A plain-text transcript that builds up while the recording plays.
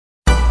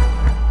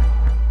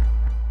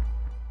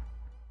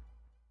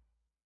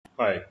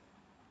Hi,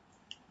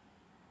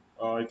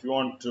 if you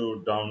want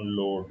to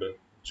download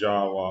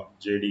Java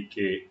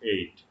JDK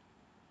 8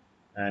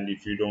 and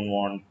if you don't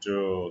want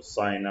to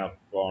sign up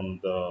on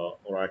the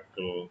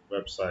Oracle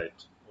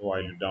website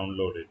while you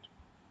download it,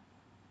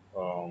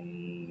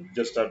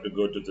 just have to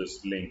go to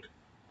this link.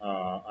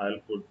 I'll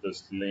put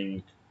this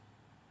link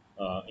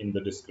in the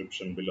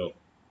description below.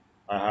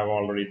 I have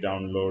already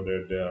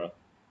downloaded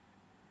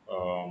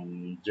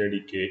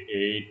JDK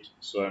 8,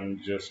 so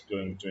I'm just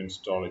going to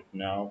install it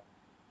now.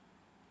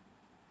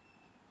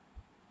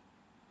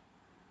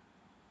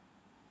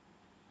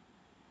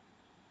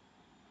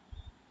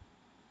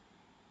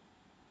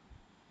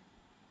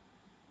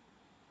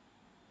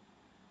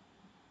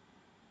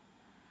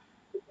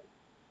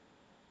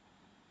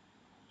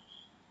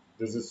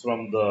 This is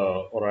from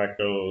the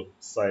Oracle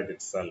site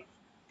itself.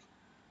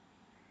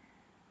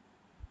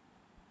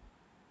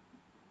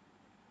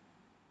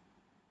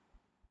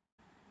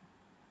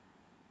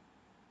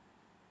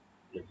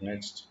 Click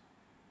next.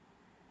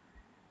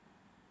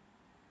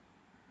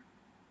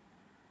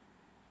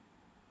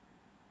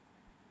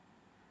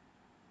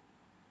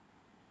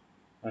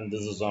 And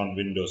this is on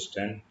Windows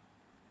 10.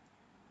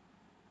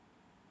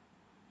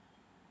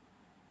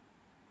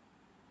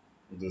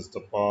 This is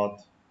the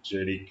path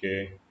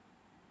JDK,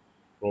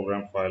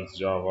 program files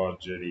Java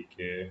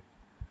JDK.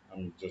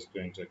 I'm just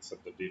going to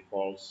accept the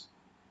defaults.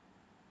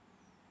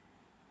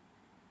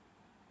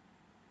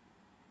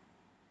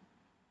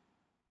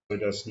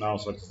 It has now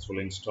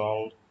successfully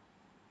installed.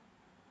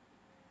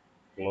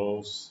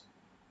 Close.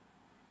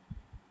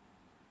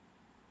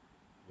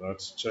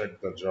 Let's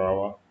check the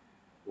Java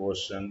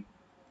version.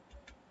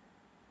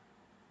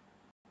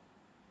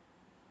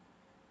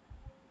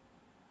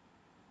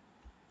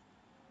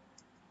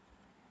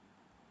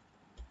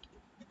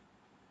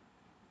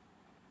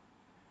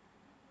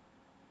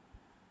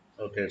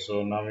 Okay,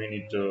 so now we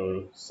need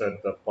to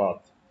set the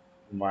path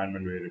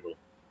environment variable.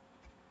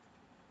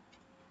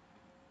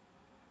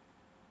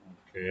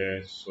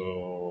 Okay,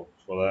 so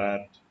for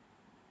that,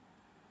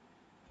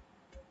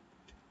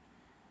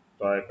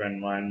 type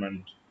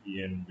environment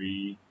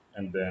env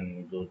and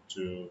then go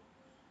to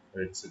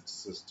its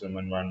system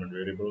environment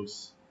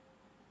variables.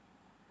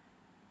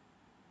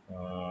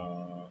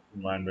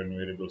 Environment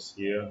variables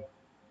here,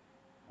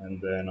 and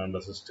then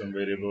under system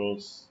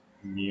variables,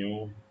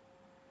 new,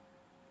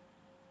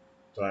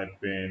 type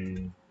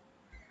in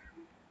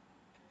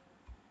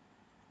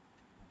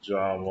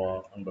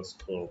Java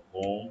underscore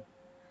home,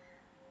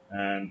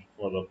 and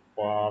for the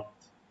path,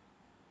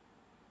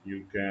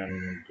 you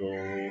can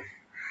go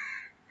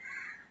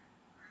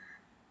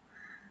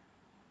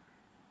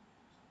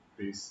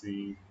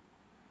PC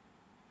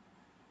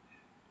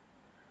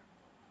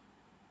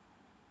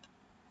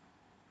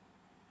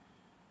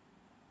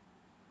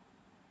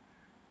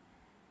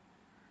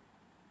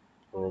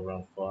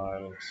program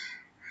files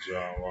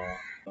Java.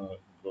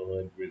 Go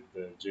ahead with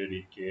the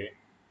JDK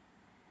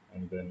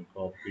and then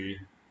copy.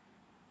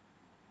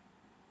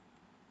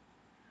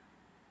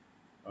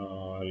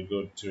 I'll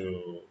go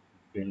to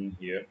bin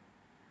here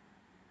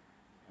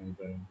and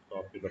then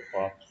copy the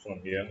path from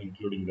here,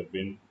 including the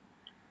bin,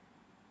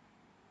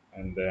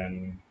 and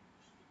then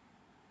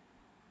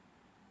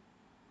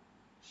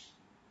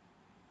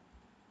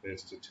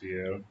paste it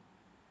here.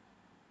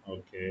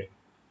 Okay,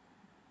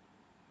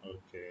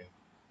 okay,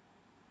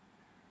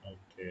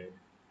 okay.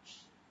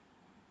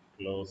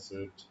 Close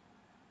it.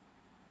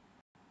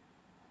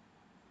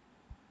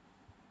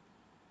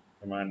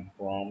 Command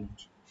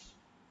prompt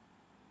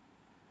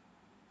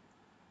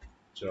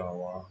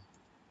Java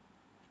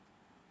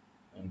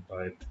and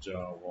type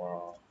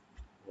Java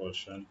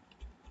version.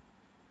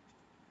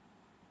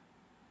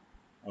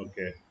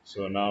 Okay,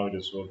 so now it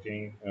is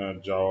working.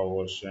 Java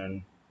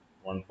version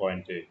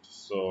 1.8.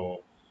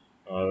 So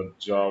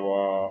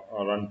Java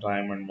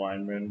runtime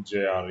environment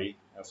JRE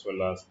as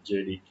well as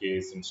JDK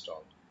is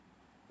installed.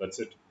 That's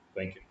it.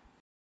 Thank you.